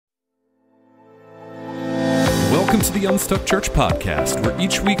Welcome to the Unstuck Church podcast, where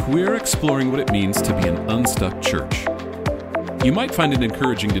each week we're exploring what it means to be an unstuck church. You might find it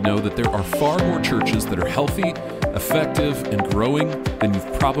encouraging to know that there are far more churches that are healthy, effective, and growing than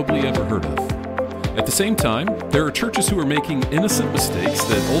you've probably ever heard of. At the same time, there are churches who are making innocent mistakes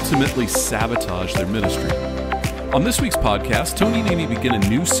that ultimately sabotage their ministry. On this week's podcast, Tony and Amy begin a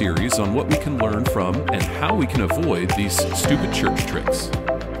new series on what we can learn from and how we can avoid these stupid church tricks.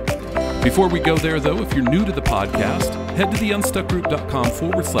 Before we go there, though, if you're new to the podcast, head to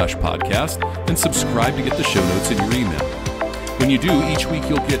theunstuckgroup.com/podcast and subscribe to get the show notes in your email. When you do, each week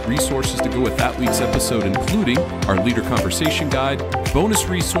you'll get resources to go with that week's episode, including our leader conversation guide, bonus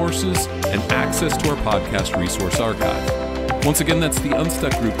resources, and access to our podcast resource archive. Once again, that's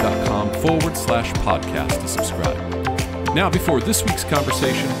theunstuckgroup.com/podcast to subscribe. Now, before this week's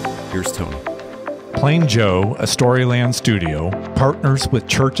conversation, here's Tony. PlainJoe, a Storyland Studio, partners with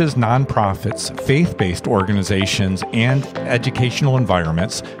churches, nonprofits, faith-based organizations, and educational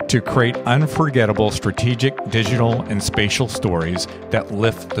environments to create unforgettable strategic, digital, and spatial stories that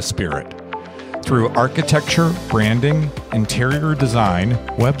lift the spirit. Through architecture, branding, interior design,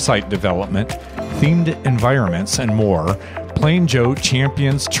 website development, themed environments, and more, PlainJoe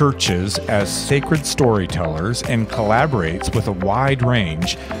champions churches as sacred storytellers and collaborates with a wide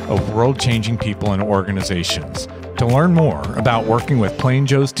range of world-changing people and organizations. To learn more about working with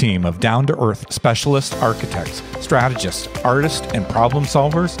PlainJoe's team of down-to-earth specialist architects, strategists, artists, and problem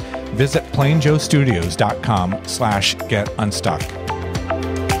solvers, visit plainjoestudios.com/getunstuck.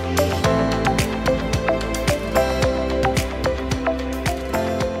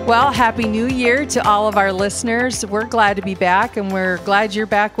 Well, Happy New Year to all of our listeners. We're glad to be back, and we're glad you're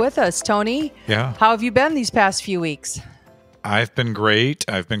back with us. Tony, Yeah. How have you been these past few weeks? I've been great,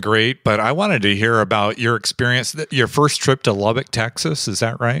 but I wanted to hear about your experience, your first trip to Lubbock, Texas. Is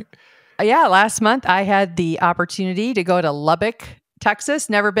that right? Yeah, last month I had the opportunity to go to Lubbock, Texas.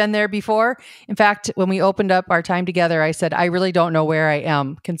 Never been there before. In fact, when we opened up our time together, I said, I really don't know where I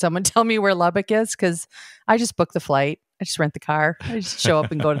am. Can someone tell me where Lubbock is? Because I just booked the flight. I just rent the car. I just show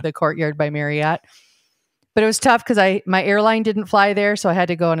up and go to the Courtyard by Marriott. But it was tough because my airline didn't fly there, so I had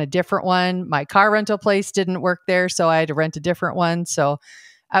to go on a different one. My car rental place didn't work there, so I had to rent a different one. So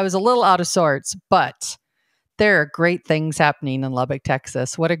I was a little out of sorts, but there are great things happening in Lubbock,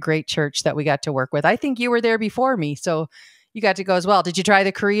 Texas. What a great church that we got to work with. I think you were there before me, so you got to go as well. Did you try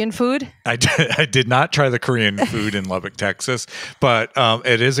the Korean food? I did not try the Korean food in Lubbock, Texas, but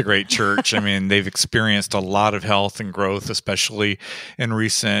it is a great church. I mean, they've experienced a lot of health and growth, especially in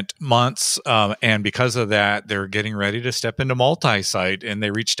recent months. And because of that, they're getting ready to step into multi-site, and they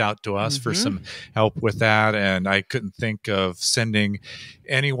reached out to us for some help with that. And I couldn't think of sending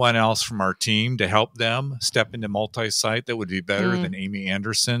anyone else from our team to help them step into multi-site that would be better than Amy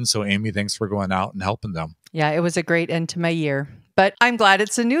Anderson. So Amy, thanks for going out and helping them. Yeah, it was a great end to my year. But I'm glad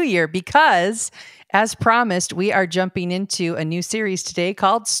it's a new year because, as promised, we are jumping into a new series today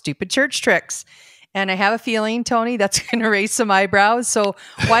called Stupid Church Tricks. And I have a feeling, Tony, that's going to raise some eyebrows. So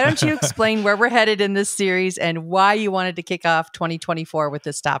why don't you explain where we're headed in this series and why you wanted to kick off 2024 with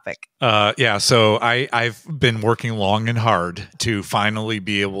this topic? So I've been working long and hard to finally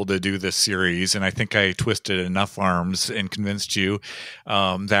be able to do this series. And I think I twisted enough arms and convinced you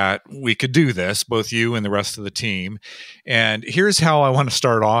that we could do this, both you and the rest of the team. And here's how I want to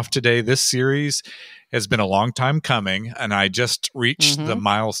start off today. This series has been a long time coming, and I just reached the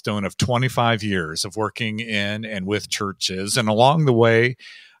milestone of 25 years of working in and with churches. And along the way,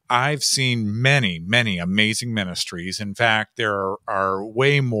 I've seen many, many amazing ministries. In fact, there are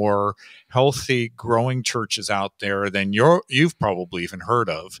way more healthy, growing churches out there than you've probably even heard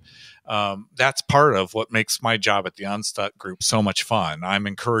of. That's part of what makes my job at the Unstuck Group so much fun. I'm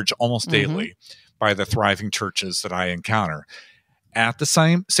encouraged almost daily by the thriving churches that I encounter. At the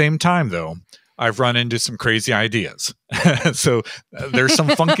same time, though, I've run into some crazy ideas. So there's some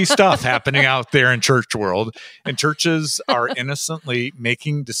funky stuff happening out there in church world, and churches are innocently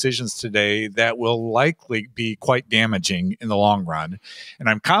making decisions today that will likely be quite damaging in the long run. And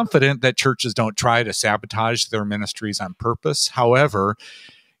I'm confident that churches don't try to sabotage their ministries on purpose. However,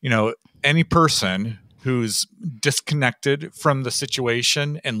 any person who's disconnected from the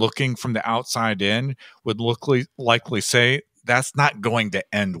situation and looking from the outside in would likely say, that's not going to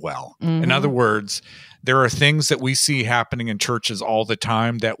end well. In other words, there are things that we see happening in churches all the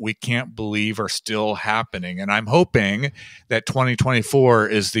time that we can't believe are still happening. And I'm hoping that 2024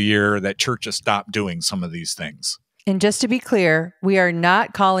 is the year that churches stop doing some of these things. And just to be clear, we are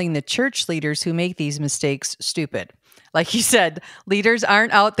not calling the church leaders who make these mistakes stupid. Like you said, leaders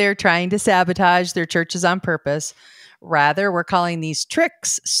aren't out there trying to sabotage their churches on purpose. Rather, we're calling these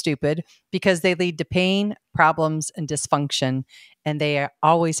tricks stupid because they lead to pain, problems, and dysfunction, and they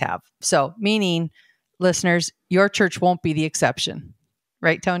always have. So, meaning, listeners, your church won't be the exception.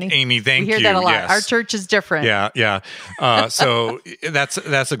 Right, Tony? Amy, thank you. We hear that a lot. Yes. Our church is different. Yeah. So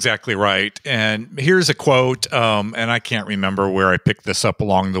that's exactly right. And here's a quote, and I can't remember where I picked this up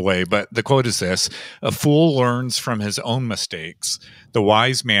along the way, but the quote is this: "A fool learns from his own mistakes. The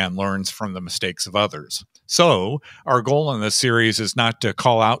wise man learns from the mistakes of others." So our goal in this series is not to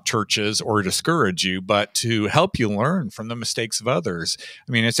call out churches or discourage you, but to help you learn from the mistakes of others.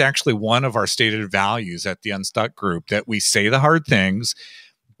 I mean, it's actually one of our stated values at the Unstuck group that we say the hard things,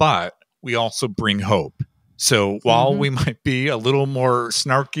 but we also bring hope. So while we might be a little more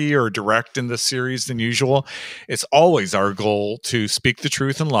snarky or direct in this series than usual, it's always our goal to speak the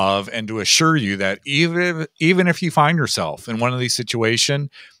truth in love and to assure you that even if you find yourself in one of these situations,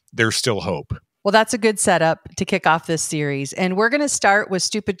 there's still hope. Well, that's a good setup to kick off this series. And we're going to start with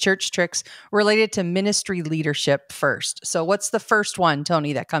stupid church tricks related to ministry leadership first. So what's the first one,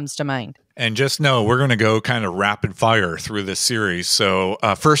 Tony, that comes to mind? And just know we're going to go kind of rapid fire through this series. So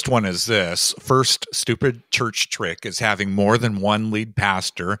first one is this. First stupid church trick is having more than one lead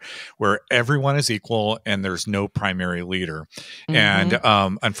pastor where everyone is equal and there's no primary leader. And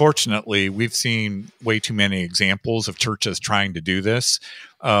unfortunately, we've seen way too many examples of churches trying to do this.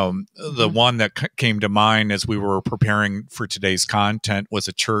 The one that came to mind as we were preparing for today's content was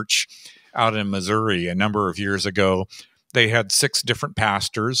a church out in Missouri a number of years ago. They had 6 different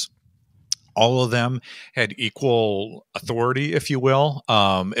pastors. All of them had equal authority, if you will.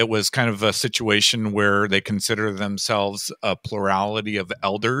 It was kind of a situation where they consider themselves a plurality of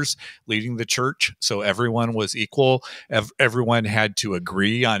elders leading the church. So everyone was equal. Everyone had to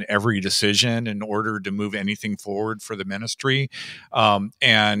agree on every decision in order to move anything forward for the ministry. The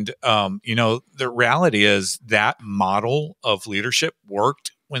reality is that model of leadership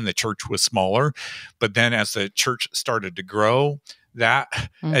worked when the church was smaller. But then as the church started to grow, that,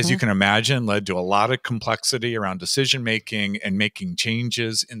 as you can imagine, led to a lot of complexity around decision-making and making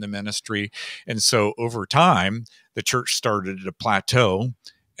changes in the ministry. And so over time, the church started to plateau,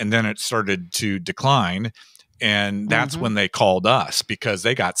 and then it started to decline. And that's when they called us because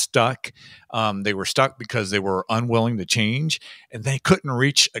they got stuck. They were stuck because they were unwilling to change, and they couldn't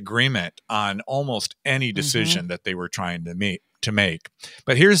reach agreement on almost any decision that they were trying to make.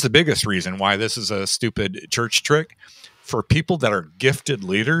 But here's the biggest reason why this is a stupid church trick. For people that are gifted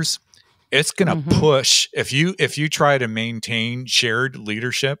leaders, it's going to push. If you try to maintain shared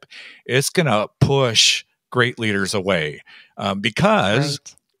leadership, it's going to push great leaders away because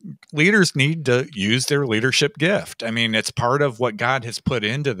leaders need to use their leadership gift. I mean, it's part of what God has put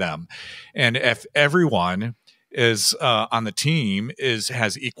into them. And if everyone is on the team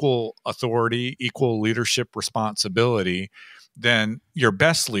has equal authority, equal leadership responsibility, then your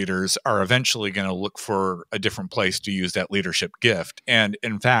best leaders are eventually going to look for a different place to use that leadership gift. And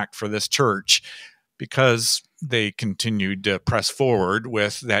in fact, for this church, because they continued to press forward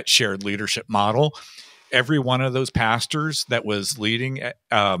with that shared leadership model, every one of those pastors that was leading, and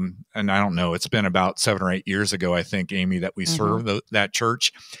I don't know, it's been about 7 or 8 years ago, I think, Amy, that we served that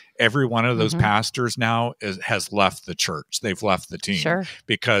church. Every one of those pastors now has left the church. They've left the team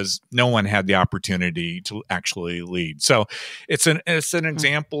because no one had the opportunity to actually lead. So it's an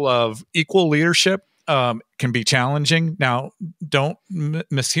example of equal leadership can be challenging. Now, don't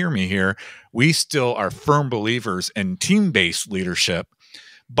mishear me here. We still are firm believers in team-based leadership,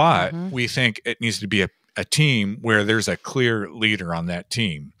 but we think it needs to be a team where there's a clear leader on that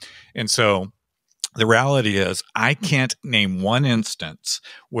team. And so the reality is I can't name one instance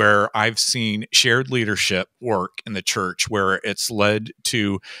where I've seen shared leadership work in the church where it's led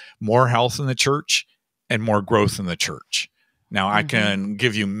to more health in the church and more growth in the church. Now, I can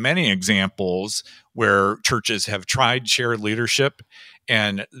give you many examples where churches have tried shared leadership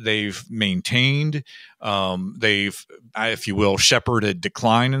and they've maintained, if you will, shepherded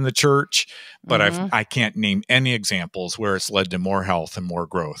decline in the church. But I can't name any examples where it's led to more health and more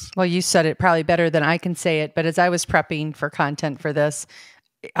growth. Well, you said it probably better than I can say it. But as I was prepping for content for this,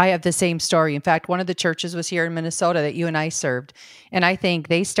 I have the same story. In fact, one of the churches was here in Minnesota that you and I served. And I think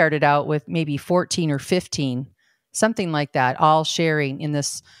they started out with maybe 14 or 15, something like that, all sharing in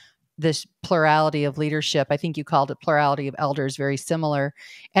this plurality of leadership. I think you called it plurality of elders, very similar.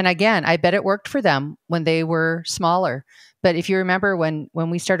 And again, I bet it worked for them when they were smaller. But if you remember when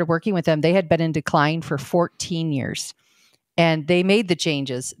we started working with them, they had been in decline for 14 years. And they made the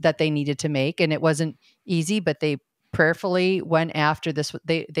changes that they needed to make. And it wasn't easy, but they prayerfully went after this.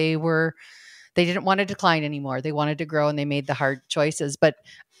 They didn't want to decline anymore. They wanted to grow, and they made the hard choices. But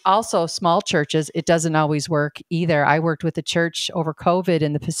Also, small churches, it doesn't always work either. I worked with a church over COVID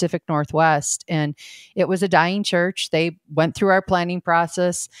in the Pacific Northwest, and it was a dying church. They went through our planning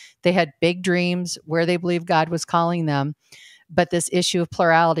process. They had big dreams where they believed God was calling them. But this issue of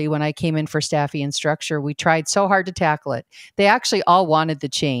plurality, when I came in for staffing and structure, we tried so hard to tackle it. They actually all wanted the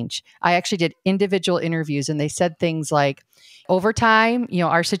change. I actually did individual interviews, and they said things like, over time,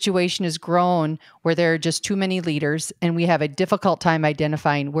 our situation has grown where there are just too many leaders, and we have a difficult time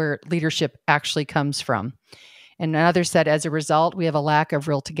identifying where leadership actually comes from. And another said, as a result, we have a lack of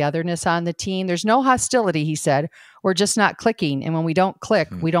real togetherness on the team. There's no hostility, he said. We're just not clicking. And when we don't click,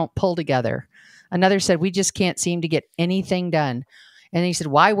 we don't pull together. Another said, we just can't seem to get anything done. And he said,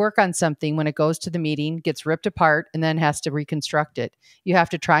 why work on something when it goes to the meeting, gets ripped apart, and then has to reconstruct it? You have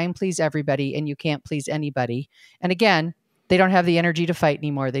to try and please everybody, and you can't please anybody. And again, they don't have the energy to fight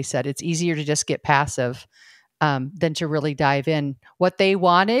anymore, they said. It's easier to just get passive than to really dive in. What they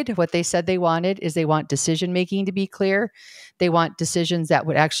said they wanted is they want decision-making to be clear. They want decisions that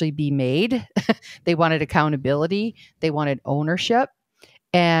would actually be made. They wanted accountability. They wanted ownership.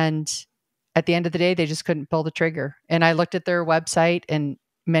 And at the end of the day, they just couldn't pull the trigger. And I looked at their website, and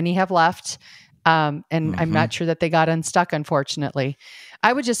many have left. And I'm not sure that they got unstuck, unfortunately.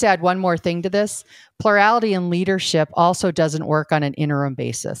 I would just add one more thing to this. Plurality in leadership also doesn't work on an interim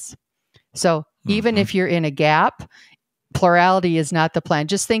basis. So even if you're in a gap, plurality is not the plan.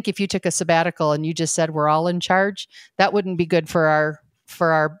 Just think if you took a sabbatical and you just said we're all in charge, that wouldn't be good for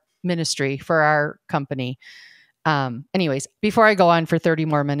our ministry, for our company. Anyways, before I go on for 30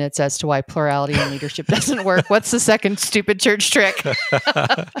 more minutes as to why plurality in leadership doesn't work, what's the second stupid church trick?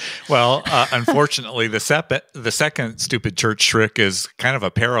 Well, unfortunately, the second stupid church trick is kind of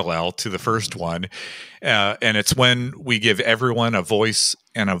a parallel to the first one. And it's when we give everyone a voice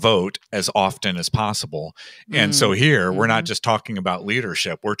and a vote as often as possible. And so here, we're not just talking about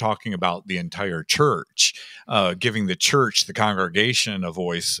leadership, we're talking about the entire church, giving the church, the congregation, a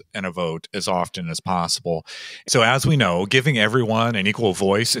voice and a vote as often as possible. So as we know, giving everyone an equal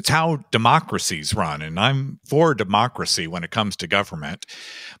voice, it's how democracies run. And I'm for democracy when it comes to government,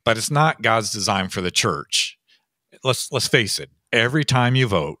 but it's not God's design for the church. Let's face it, every time you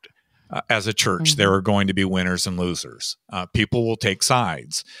vote, as a church, there are going to be winners and losers. People will take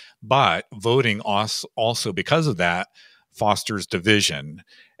sides, but voting also because of that fosters division,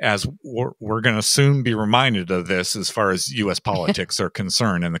 as we're going to soon be reminded of this as far as U.S. politics are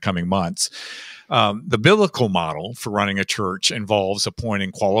concerned in the coming months. The biblical model for running a church involves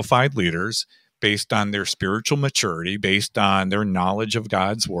appointing qualified leaders based on their spiritual maturity, based on their knowledge of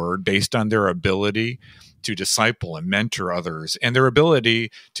God's word, based on their ability to disciple and mentor others, and their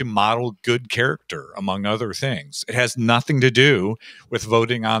ability to model good character, among other things. It has nothing to do with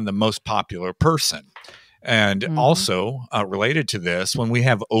voting on the most popular person. And also related to this, when we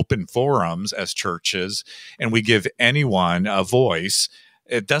have open forums as churches and we give anyone a voice,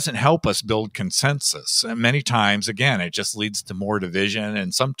 it doesn't help us build consensus. And many times, again, it just leads to more division,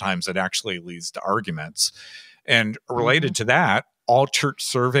 and sometimes it actually leads to arguments. And related to that, all church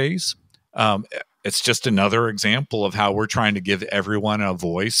surveys, it's just another example of how we're trying to give everyone a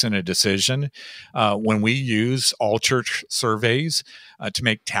voice in a decision. When we use all church surveys to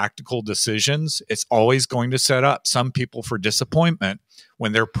make tactical decisions, it's always going to set up some people for disappointment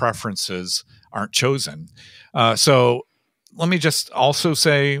when their preferences aren't chosen. So let me just also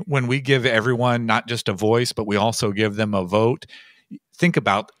say, when we give everyone not just a voice, but we also give them a vote, think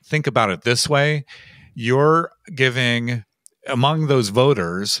about it this way. You're giving, among those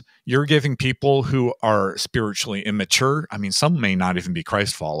voters, you're giving people who are spiritually immature. I mean, some may not even be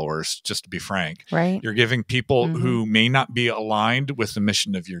Christ followers, just to be frank. Right. You're giving people who may not be aligned with the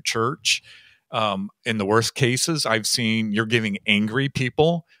mission of your church. In the worst cases, I've seen you're giving angry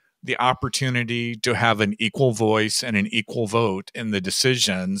people the opportunity to have an equal voice and an equal vote in the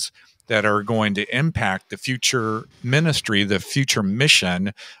decisions that are going to impact the future ministry, the future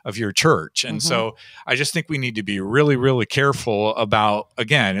mission of your church. And so I just think we need to be really, really careful about,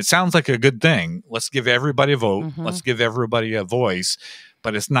 again, it sounds like a good thing. Let's give everybody a vote. Let's give everybody a voice,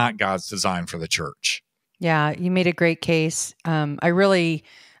 but it's not God's design for the church. Yeah, you made a great case. I really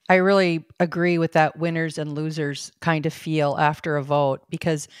agree with that winners and losers kind of feel after a vote,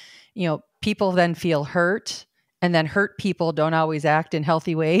 because, people then feel hurt, and then hurt people don't always act in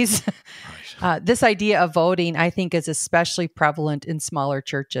healthy ways. Right. This idea of voting, I think, is especially prevalent in smaller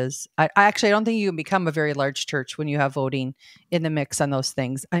churches. I don't think you can become a very large church when you have voting in the mix on those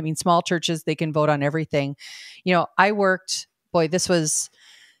things. I mean, small churches, they can vote on everything. This was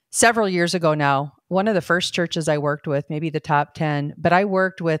several years ago now, one of the first churches I worked with, maybe the top 10, but I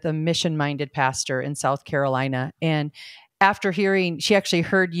worked with a mission-minded pastor in South Carolina. And after hearing, she actually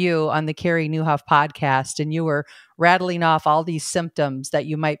heard you on the Carrie Newhoff podcast, and you were rattling off all these symptoms that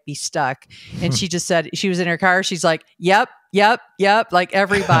you might be stuck. And she just said, she was in her car. She's like, yep, like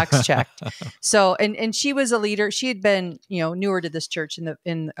every box checked. So, and she was a leader. She had been, newer to this church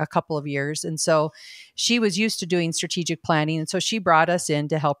in a couple of years. And so she was used to doing strategic planning. And so she brought us in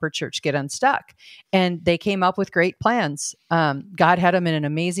to help her church get unstuck. And they came up with great plans. God had them in an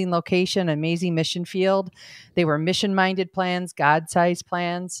amazing location, amazing mission field. They were mission-minded plans, God-sized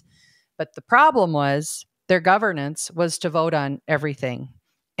plans. But the problem was their governance was to vote on everything.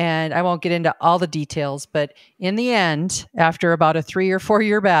 And I won't get into all the details, but in the end, after about a 3 or 4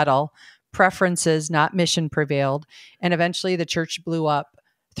 year battle, preferences, not mission, prevailed. And eventually the church blew up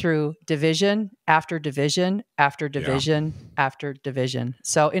through division after division after division after division.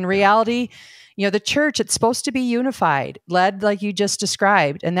 So in reality, the church, it's supposed to be unified, led like you just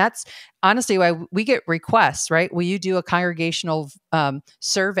described. And that's honestly why we get requests, right? Will you do a congregational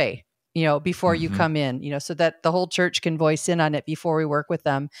survey, before you come in, so that the whole church can voice in on it before we work with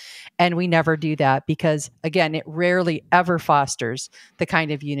them. And we never do that because, again, it rarely ever fosters the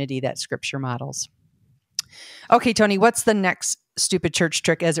kind of unity that Scripture models. Okay, Tony, what's the next stupid church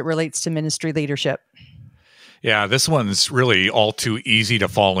trick as it relates to ministry leadership? Yeah, this one's really all too easy to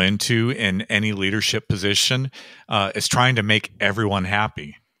fall into in any leadership position. Is trying to make everyone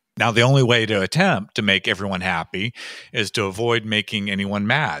happy. Now, the only way to attempt to make everyone happy is to avoid making anyone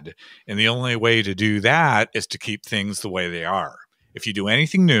mad. And the only way to do that is to keep things the way they are. If you do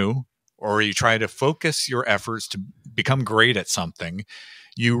anything new, or you try to focus your efforts to become great at something,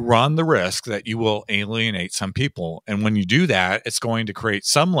 you run the risk that you will alienate some people. And when you do that, it's going to create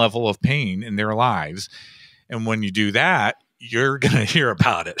some level of pain in their lives. And when you do that, you're going to hear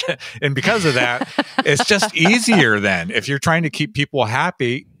about it. And because of that, it's just easier then. If you're trying to keep people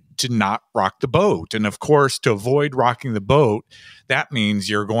happy, to not rock the boat. And of course, to avoid rocking the boat, that means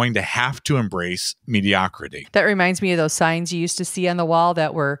you're going to have to embrace mediocrity. That reminds me of those signs you used to see on the wall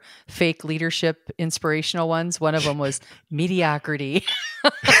that were fake leadership inspirational ones. One of them was mediocrity.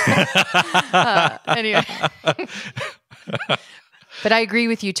 Anyway. But I agree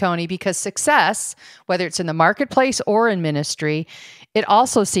with you, Tony, because success, whether it's in the marketplace or in ministry, it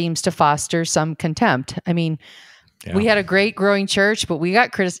also seems to foster some contempt. I mean, we had a great growing church, but we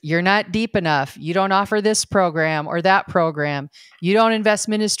got criticized. You're not deep enough. You don't offer this program or that program. You don't invest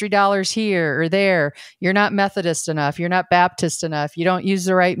ministry dollars here or there. You're not Methodist enough. You're not Baptist enough. You don't use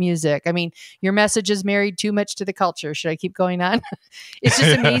the right music. I mean, your message is married too much to the culture. Should I keep going on? It's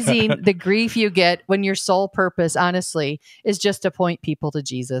just amazing the grief you get when your sole purpose, honestly, is just to point people to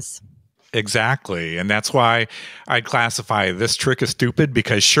Jesus. Exactly. And that's why I'd classify this trick as stupid,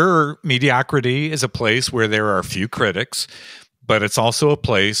 because sure, mediocrity is a place where there are few critics, but it's also a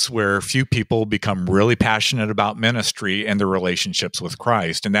place where few people become really passionate about ministry and their relationships with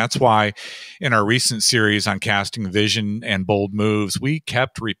Christ. And that's why in our recent series on casting vision and bold moves, we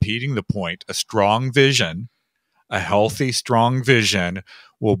kept repeating the point: a strong vision, a healthy, strong vision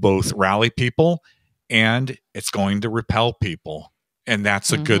will both rally people and it's going to repel people. And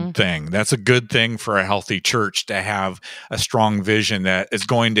that's a good thing. That's a good thing for a healthy church, to have a strong vision that is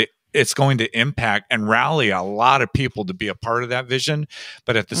going to impact and rally a lot of people to be a part of that vision.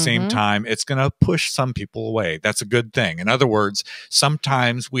 But at the same time, it's going to push some people away. That's a good thing. In other words,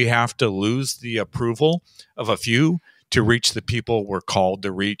 sometimes we have to lose the approval of a few to reach the people we're called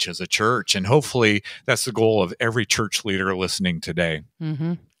to reach as a church. And hopefully that's the goal of every church leader listening today.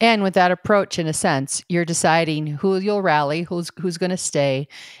 And with that approach, in a sense, you're deciding who you'll rally, who's going to stay,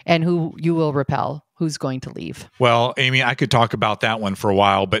 and who you will repel, who's going to leave. Well, Amy, I could talk about that one for a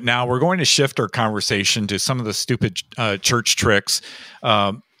while, but now we're going to shift our conversation to some of the stupid church tricks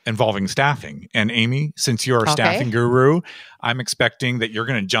involving staffing. And Amy, since you're a staffing guru, I'm expecting that you're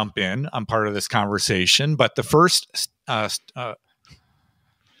going to jump in on part of this conversation. But the first,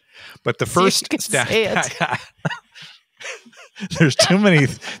 there's too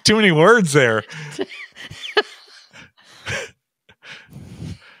many words there.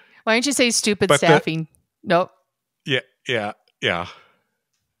 Why don't you say stupid staffing? Nope. Yeah.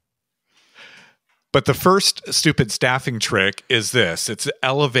 But the first stupid staffing trick is this: it's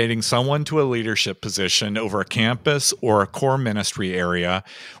elevating someone to a leadership position over a campus or a core ministry area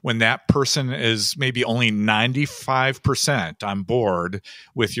when that person is maybe only 95% on board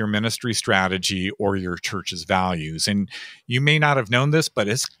with your ministry strategy or your church's values. And you may not have known this, but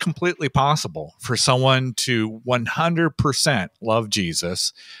it's completely possible for someone to 100% love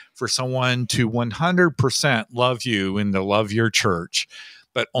Jesus, for someone to 100% love you and to love your church,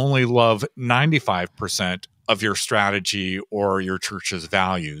 but only love 95% of your strategy or your church's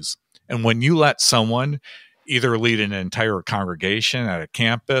values. And when you let someone either lead an entire congregation at a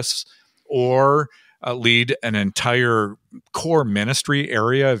campus or lead an entire core ministry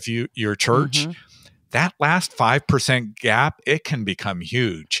area of your church, that last 5% gap, it can become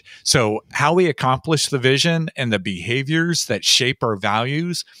huge. So how we accomplish the vision and the behaviors that shape our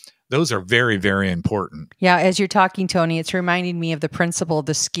values, those are very, very important. Yeah, as you're talking, Tony, it's reminding me of the principle of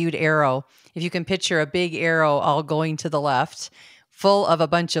the skewed arrow. If you can picture a big arrow all going to the left, full of a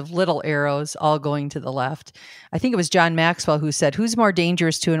bunch of little arrows all going to the left. I think it was John Maxwell who said, who's more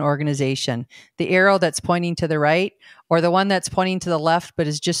dangerous to an organization? The arrow that's pointing to the right or the one that's pointing to the left but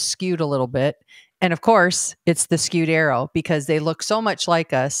is just skewed a little bit? And of course, it's the skewed arrow because they look so much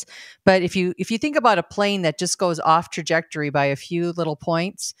like us. But if you think about a plane that just goes off trajectory by a few little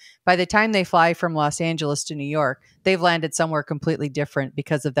points, by the time they fly from Los Angeles to New York, they've landed somewhere completely different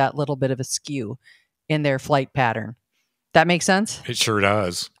because of that little bit of a skew in their flight pattern. That makes sense? It sure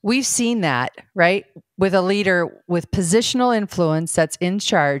does. We've seen that, right? With a leader with positional influence that's in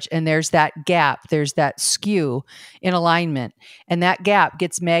charge, and there's that gap, there's that skew in alignment, and that gap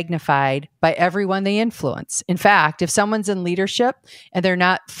gets magnified by everyone they influence. In fact, if someone's in leadership and they're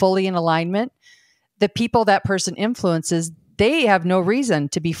not fully in alignment, the people that person influences, they have no reason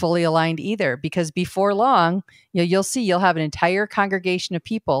to be fully aligned either, because before long, you'll have an entire congregation of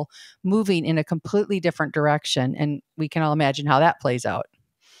people moving in a completely different direction. And we can all imagine how that plays out.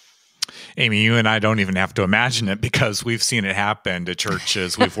 Amy, you and I don't even have to imagine it because we've seen it happen to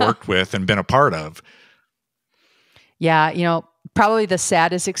churches we've worked with and been a part of. Yeah, probably the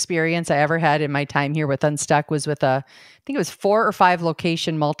saddest experience I ever had in my time here with Unstuck was with I think it was 4 or 5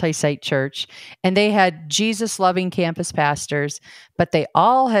 location multi-site church. And they had Jesus-loving campus pastors, but they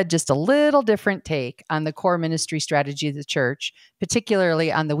all had just a little different take on the core ministry strategy of the church,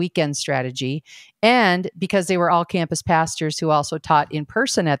 particularly on the weekend strategy. And because they were all campus pastors who also taught in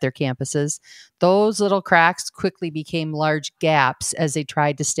person at their campuses, those little cracks quickly became large gaps as they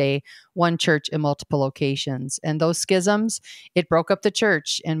tried to stay one church in multiple locations. And those schisms, it broke up the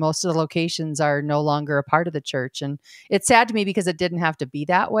church, and most of the locations are no longer a part of the church. And it's sad to me because it didn't have to be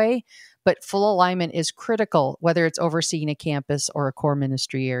that way, but full alignment is critical, whether it's overseeing a campus or a core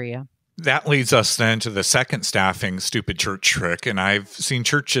ministry area. That leads us then to the second staffing stupid church trick, and I've seen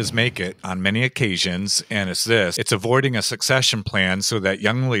churches make it on many occasions, and it's this. It's avoiding a succession plan so that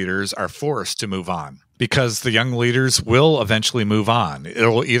young leaders are forced to move on. Because the young leaders will eventually move on.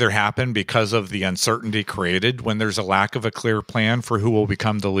 It'll either happen because of the uncertainty created when there's a lack of a clear plan for who will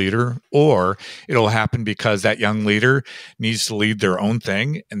become the leader, or it'll happen because that young leader needs to lead their own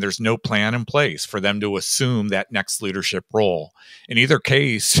thing and there's no plan in place for them to assume that next leadership role. In either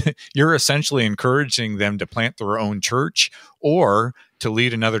case, you're essentially encouraging them to plant their own church or to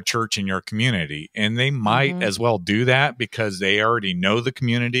lead another church in your community. And they might as well do that because they already know the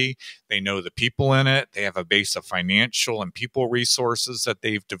community. They know the people in it. They have a base of financial and people resources that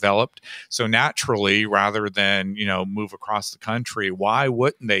they've developed. So naturally, rather than, move across the country, why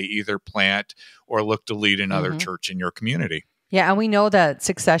wouldn't they either plant or look to lead another church in your community? Yeah, and we know that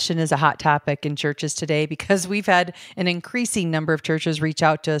succession is a hot topic in churches today because we've had an increasing number of churches reach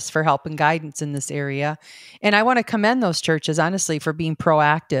out to us for help and guidance in this area. And I want to commend those churches, honestly, for being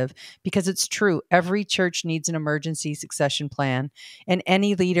proactive because it's true. Every church needs an emergency succession plan. And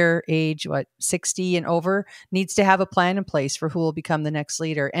any leader age, 60 and over, needs to have a plan in place for who will become the next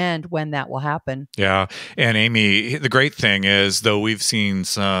leader and when that will happen. Yeah. And Amy, the great thing is, though we've seen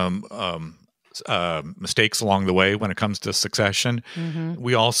some mistakes along the way when it comes to succession.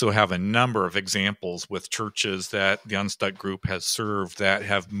 We also have a number of examples with churches that the Unstuck group has served that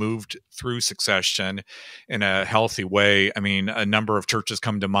have moved through succession in a healthy way. I mean, a number of churches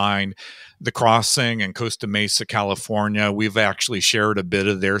come to mind. The Crossing in Costa Mesa, California. We've actually shared a bit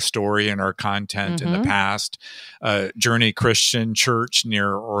of their story in our content in the past. Journey Christian Church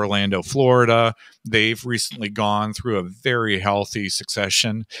near Orlando, Florida. They've recently gone through a very healthy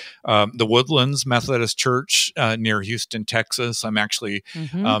succession. The Woodlands Methodist Church near Houston, Texas. I'm actually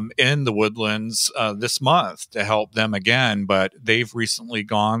in the Woodlands this month to help them again, but they've recently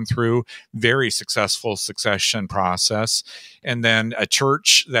gone through very successful succession process. And then a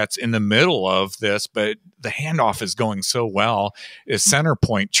church that's in the middle of this, but the handoff is going so well, is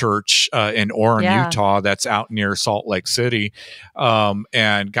Centerpoint Church in Orem, Utah, that's out near Salt Lake City.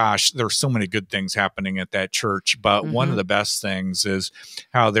 And gosh, there's so many good things happening at that church. But one of the best things is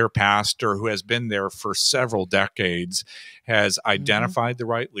how their pastor, who has been there for several decades, has identified the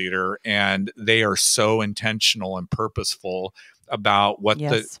right leader, and they are so intentional and purposeful about what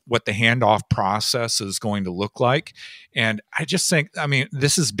the handoff process is going to look like. And I just think,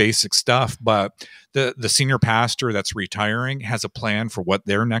 this is basic stuff, but the senior pastor that's retiring has a plan for what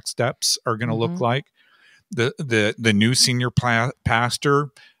their next steps are going to look like. the new senior pastor,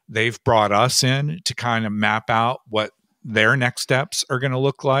 they've brought us in to kind of map out what their next steps are going to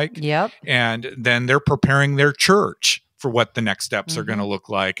look like. Yep. And then they're preparing their church for what the next steps are going to look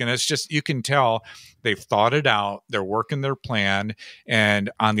like. And it's just, you can tell they've thought it out. They're working their plan. And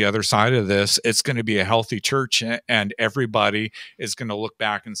on the other side of this, it's going to be a healthy church. And everybody is going to look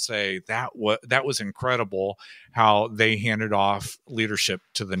back and say, that was incredible how they handed off leadership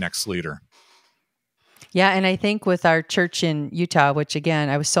to the next leader. Yeah, and I think with our church in Utah, which again,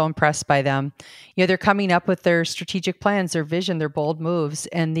 I was so impressed by them, they're coming up with their strategic plans, their vision, their bold moves,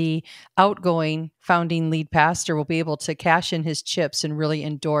 and the outgoing founding lead pastor will be able to cash in his chips and really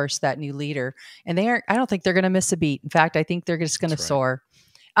endorse that new leader. And I don't think they're going to miss a beat. In fact, I think they're just going to soar.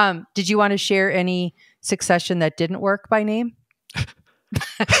 Did you want to share any succession that didn't work by name?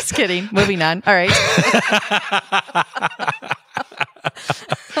 Just kidding. Moving on. All right.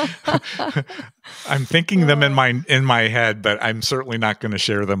 I'm thinking them in my head, but I'm certainly not going to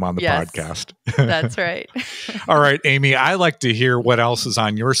share them on the podcast. That's right. All right, Amy, I like to hear what else is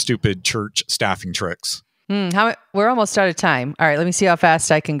on your stupid church staffing tricks. We're almost out of time. All right, let me see how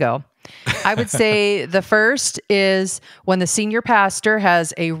fast I can go. I would say the first is when the senior pastor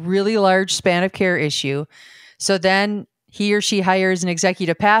has a really large span of care issue. So then he or she hires an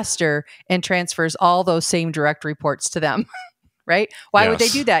executive pastor and transfers all those same direct reports to them. Right? Why would they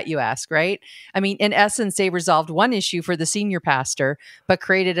do that, you ask, right? I mean, in essence, they resolved one issue for the senior pastor, but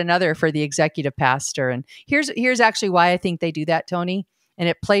created another for the executive pastor. And here's actually why I think they do that, Tony. And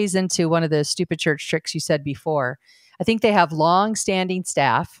it plays into one of the stupid church tricks you said before. I think they have long-standing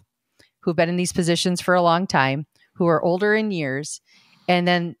staff who've been in these positions for a long time, who are older in years, and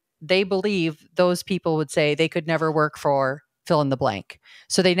then they believe those people would say they could never work for fill in the blank.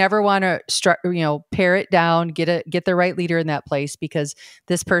 So they never want to, pare it down, get the right leader in that place because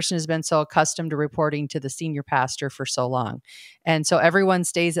this person has been so accustomed to reporting to the senior pastor for so long. And so everyone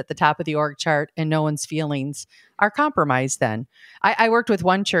stays at the top of the org chart and no one's feelings are compromised then. I worked with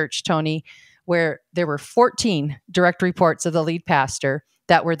one church, Tony, where there were 14 direct reports of the lead pastor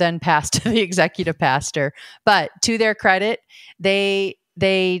that were then passed to the executive pastor. But to their credit, they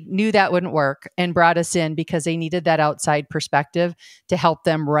knew that wouldn't work and brought us in because they needed that outside perspective to help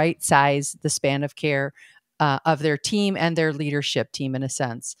them right size the span of care of their team and their leadership team in a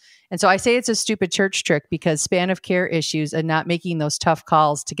sense. And so I say it's a stupid church trick because span of care issues and not making those tough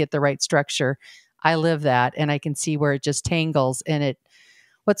calls to get the right structure. I live that and I can see where it just tangles and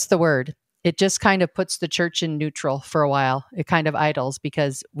what's the word? It just kind of puts the church in neutral for a while. It kind of idles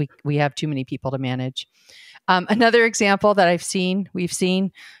because we have too many people to manage. Another example that we've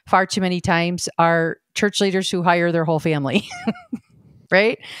seen far too many times are church leaders who hire their whole family.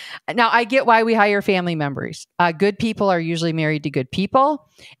 Right? Now, I get why we hire family members. Good people are usually married to good people,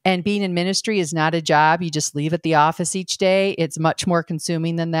 and being in ministry is not a job you just leave at the office each day. It's much more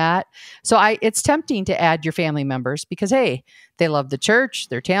consuming than that. So it's tempting to add your family members because, hey, they love the church,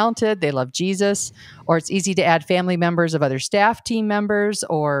 they're talented, they love Jesus, or it's easy to add family members of other staff team members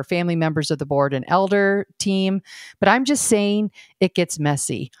or family members of the board and elder team. But I'm just saying it gets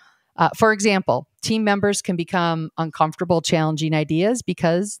messy. For example, team members can become uncomfortable, challenging ideas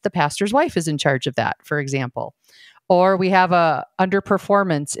because the pastor's wife is in charge of that, for example. Or we have a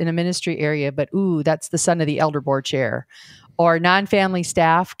underperformance in a ministry area, but that's the son of the elder board chair. Or non-family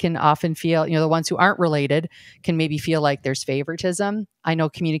staff can often feel, the ones who aren't related can maybe feel like there's favoritism. I know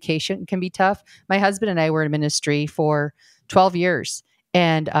communication can be tough. My husband and I were in ministry for 12 years.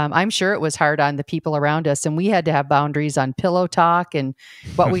 And I'm sure it was hard on the people around us. And we had to have boundaries on pillow talk and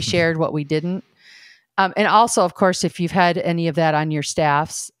what we shared, what we didn't. And also, of course, if you've had any of that on your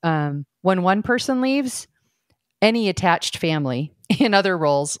staffs, when one person leaves, any attached family in other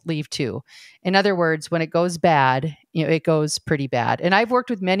roles leave too. In other words, when it goes bad, it goes pretty bad. And I've worked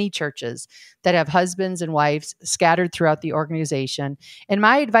with many churches that have husbands and wives scattered throughout the organization. And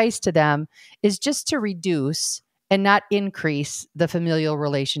my advice to them is just to reduce and not increase the familial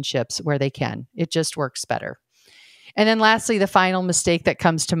relationships where they can. It just works better. And then lastly, the final mistake that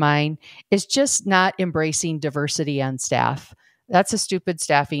comes to mind is just not embracing diversity on staff. That's a stupid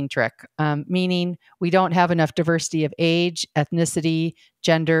staffing trick, meaning we don't have enough diversity of age, ethnicity,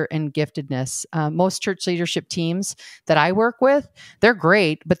 gender, and giftedness. Most church leadership teams that I work with, they're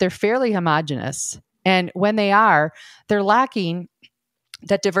great, but they're fairly homogenous. And when they are, they're lacking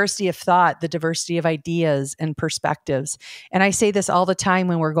that diversity of thought, the diversity of ideas and perspectives. And I say this all the time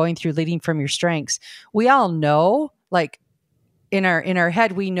when we're going through leading from your strengths. We all know, in our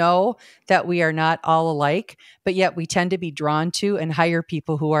head, we know that we are not all alike, but yet we tend to be drawn to and hire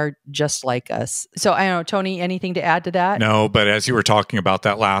people who are just like us. So I don't know, Tony, anything to add to that? No, but as you were talking about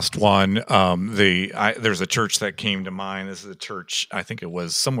that last one, there's a church that came to mind. This is a church, I think it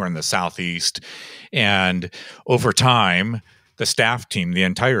was somewhere in the Southeast. And over time, the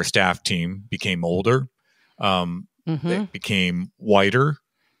entire staff team became older. It became whiter.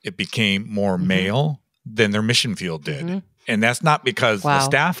 It became more male than their mission field did. And that's not because the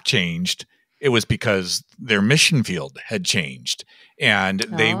staff changed. It was because their mission field had changed. And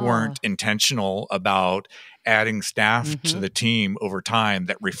they weren't intentional about adding staff to the team over time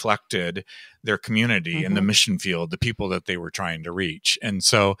that reflected their community and the mission field, the people that they were trying to reach. And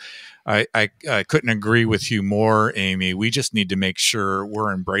so I couldn't agree with you more, Amy. We just need to make sure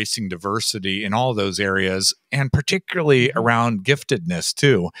we're embracing diversity in all those areas, and particularly around giftedness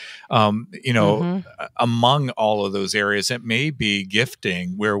too. Among all of those areas, it may be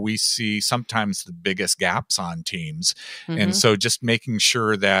gifting where we see sometimes the biggest gaps on teams. And so just making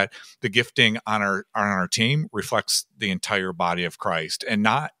sure that the gifting on our team reflects the entire body of Christ, and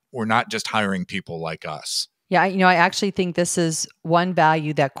we're not just hiring people like us. Yeah, I actually think this is one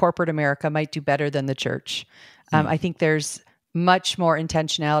value that corporate America might do better than the church. I think there's much more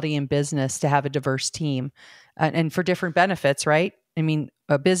intentionality in business to have a diverse team, and for different benefits, right? I mean,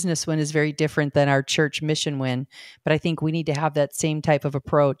 a business win is very different than our church mission win, but I think we need to have that same type of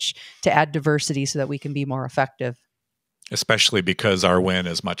approach to add diversity so that we can be more effective. Especially because our win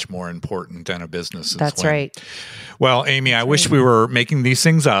is much more important than a business's That's win. right. Well, Amy, I wish we were making these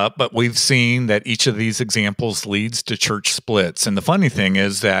things up, but we've seen that each of these examples leads to church splits. And the funny thing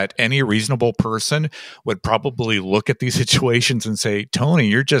is that any reasonable person would probably look at these situations and say, Tony,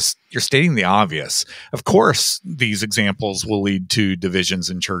 you're stating the obvious. Of course, these examples will lead to divisions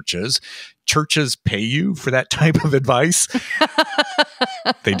in churches. Churches pay you for that type of advice.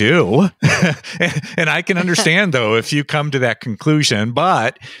 They do. And I can understand, though, if you come to that conclusion.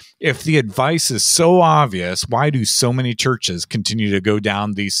 But if the advice is so obvious, why do so many churches continue to go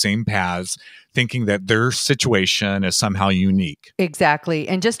down these same paths, thinking that their situation is somehow unique? Exactly.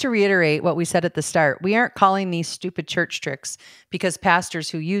 And just to reiterate what we said at the start, we aren't calling these stupid church tricks because pastors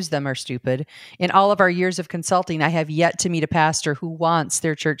who use them are stupid. In all of our years of consulting, I have yet to meet a pastor who wants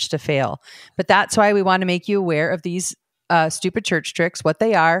their church to fail. But that's why we want to make you aware of these stupid church tricks, what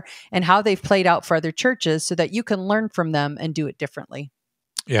they are, and how they've played out for other churches so that you can learn from them and do it differently.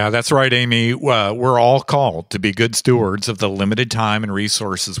 Yeah, that's right, Amy. We're all called to be good stewards of the limited time and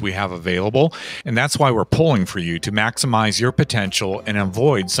resources we have available. And that's why we're pulling for you to maximize your potential and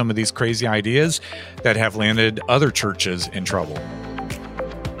avoid some of these crazy ideas that have landed other churches in trouble.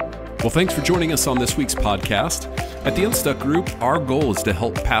 Well, thanks for joining us on this week's podcast. At the Unstuck Group, our goal is to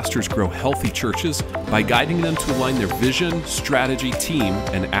help pastors grow healthy churches by guiding them to align their vision, strategy, team,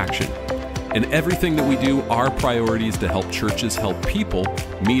 and action. In everything that we do, our priority is to help churches help people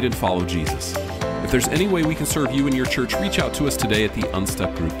meet and follow Jesus. If there's any way we can serve you and your church, reach out to us today at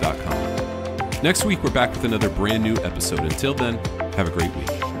theunstuckgroup.com. Next week, we're back with another brand new episode. Until then, have a great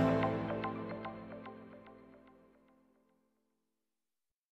week.